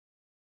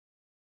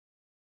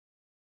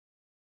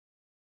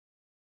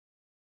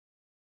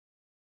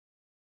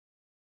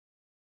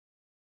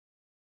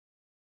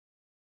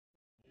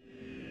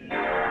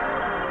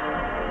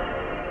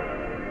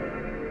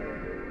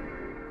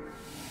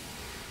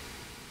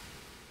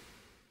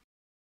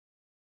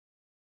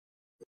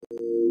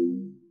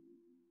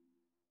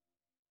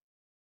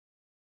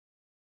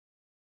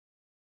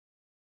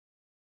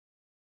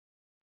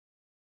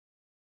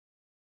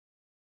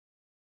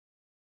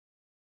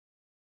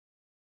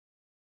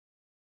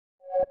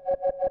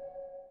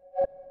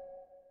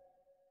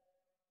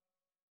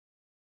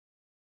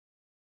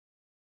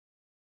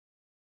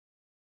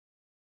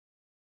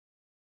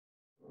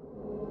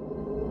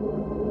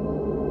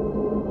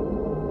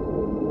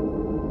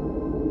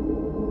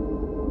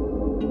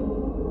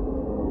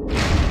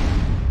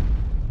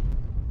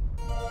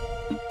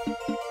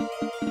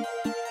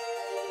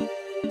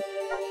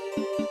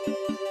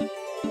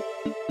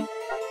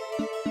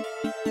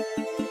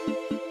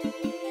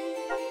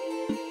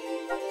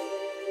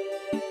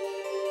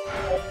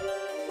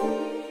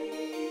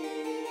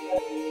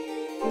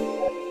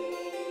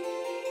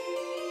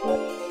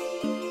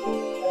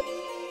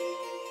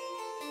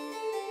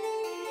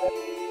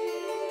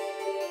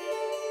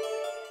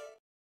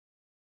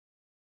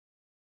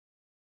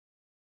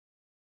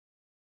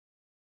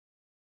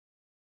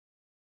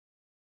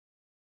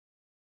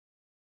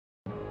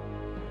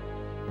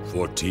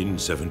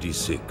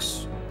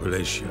(1476),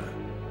 Wallachia.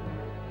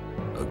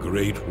 A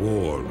great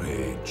war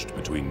raged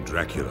between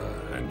Dracula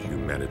and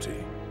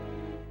humanity.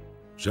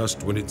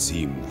 Just when it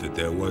seemed that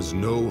there was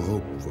no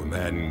hope for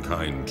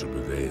mankind to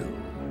prevail,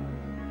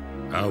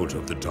 out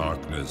of the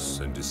darkness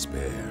and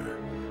despair,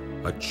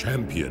 a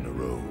champion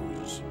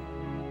arose.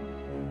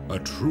 A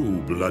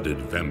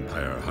true-blooded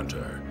vampire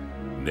hunter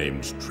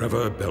named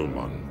Trevor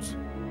Belmont.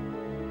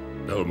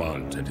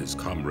 Belmont and his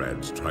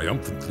comrades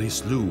triumphantly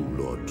slew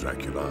Lord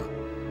Dracula.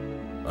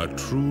 A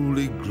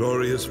truly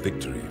glorious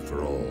victory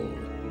for all.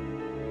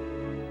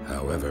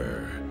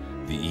 However,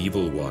 the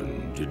Evil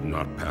One did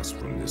not pass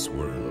from this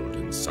world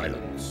in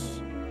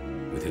silence.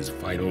 With his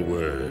final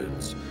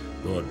words,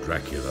 Lord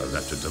Dracula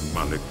left a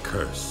demonic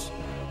curse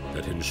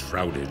that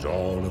enshrouded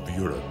all of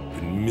Europe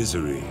in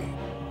misery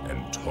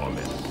and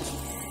torment.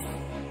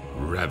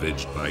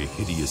 Ravaged by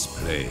hideous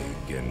plague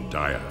and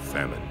dire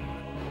famine,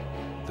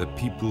 the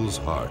people's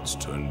hearts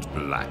turned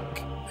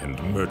black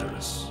and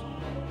murderous.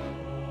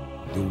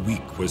 The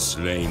weak were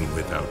slain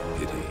without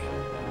pity,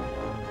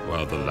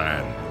 while the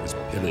land was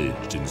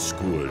pillaged and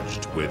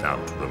scourged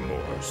without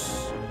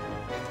remorse.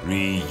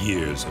 3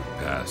 years have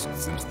passed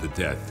since the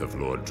death of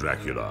Lord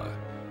Dracula,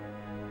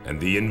 and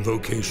the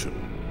invocation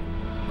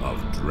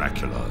of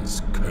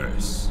Dracula's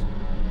curse.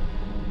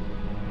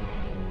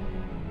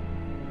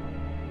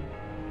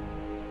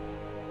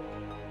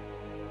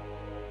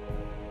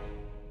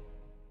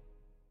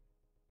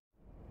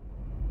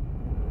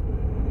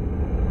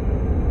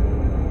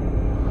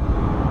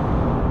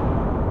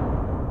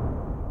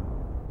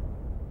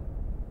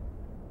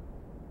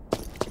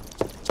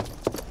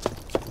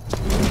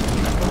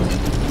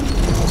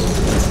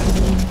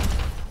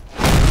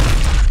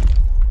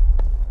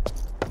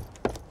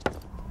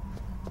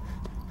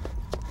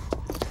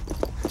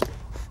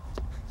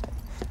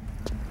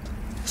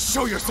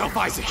 Show yourself,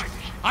 Isaac!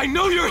 I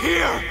know you're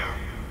here!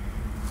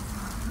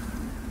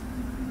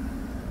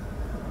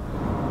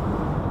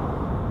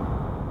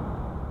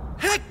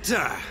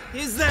 Hector!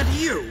 Is that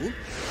you?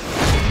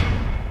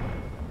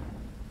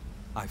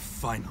 I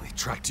finally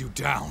tracked you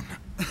down.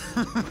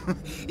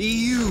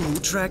 You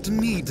tracked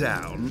me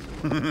down.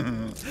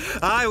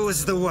 I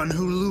was the one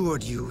who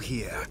lured you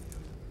here.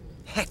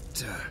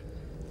 Hector,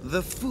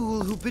 the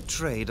fool who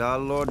betrayed our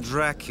Lord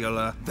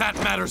Dracula. That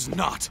matters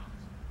not!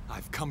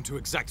 I've come to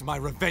exact my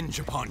revenge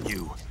upon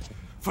you,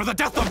 for the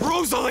death of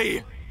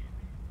Rosalie!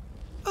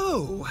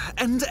 Oh,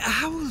 and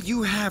how will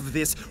you have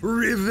this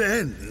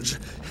revenge?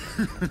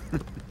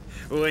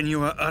 When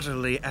you are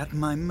utterly at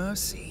my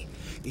mercy,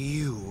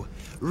 you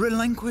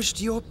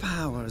relinquished your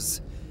powers.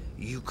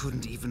 You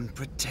couldn't even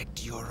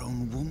protect your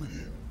own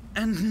woman.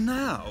 And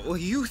now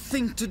you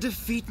think to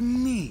defeat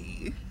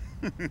me?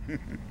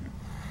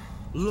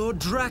 Lord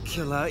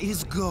Dracula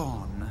is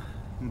gone,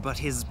 but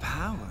his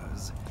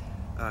powers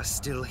are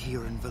still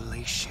here in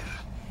Wallachia.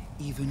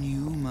 Even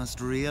you must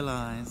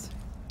realize.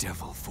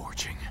 Devil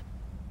forging.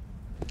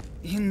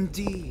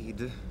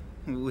 Indeed,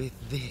 with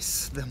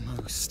this the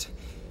most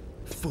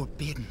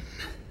forbidden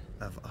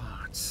of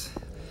arts.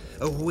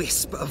 A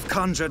wisp of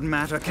conjured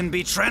matter can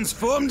be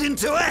transformed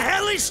into a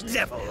hellish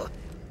devil.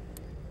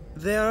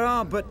 There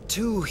are but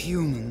 2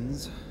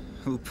 humans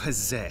who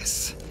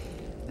possess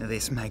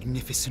this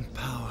magnificent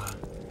power.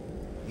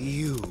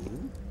 You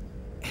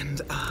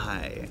and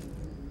I.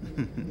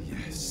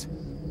 Yes,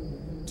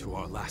 to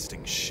our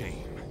lasting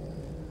shame.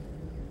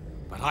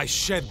 But I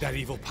shed that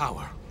evil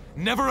power.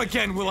 Never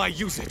again will I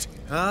use it!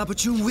 Ah,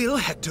 but you will,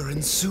 Hector,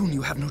 and soon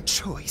you have no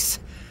choice.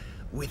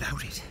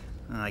 Without it,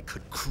 I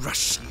could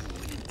crush you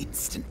in an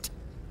instant.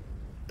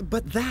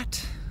 But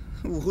that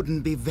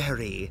wouldn't be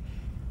very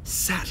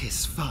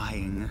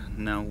satisfying,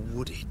 now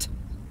would it?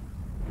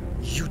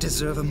 You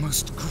deserve a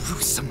most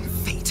gruesome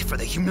fate for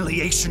the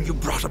humiliation you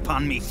brought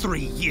upon me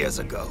 3 years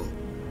ago.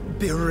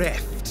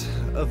 Bereft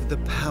of the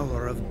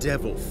power of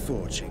devil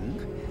forging,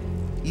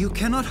 you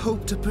cannot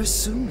hope to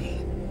pursue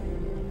me.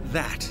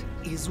 That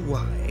is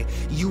why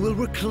you will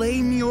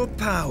reclaim your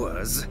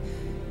powers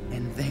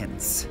and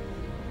thence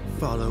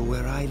follow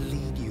where I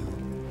lead you.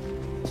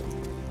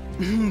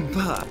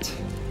 But,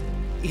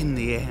 in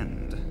the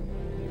end,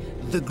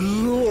 the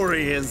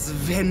glorious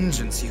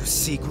vengeance you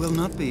seek will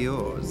not be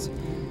yours.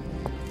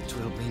 It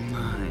will be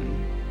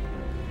mine.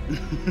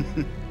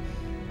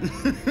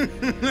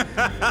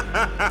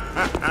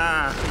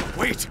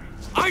 Wait!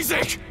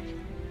 Isaac!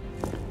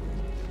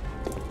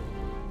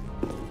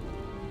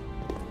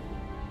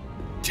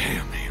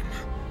 Damn him.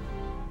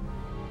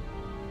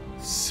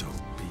 So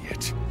be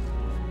it.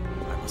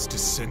 I must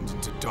descend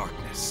into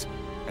darkness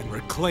and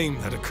reclaim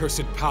that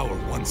accursed power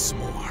once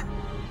more.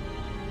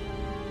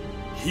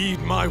 Heed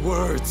my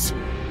words.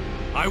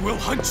 I will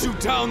hunt you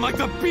down like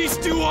the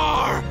beast you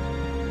are!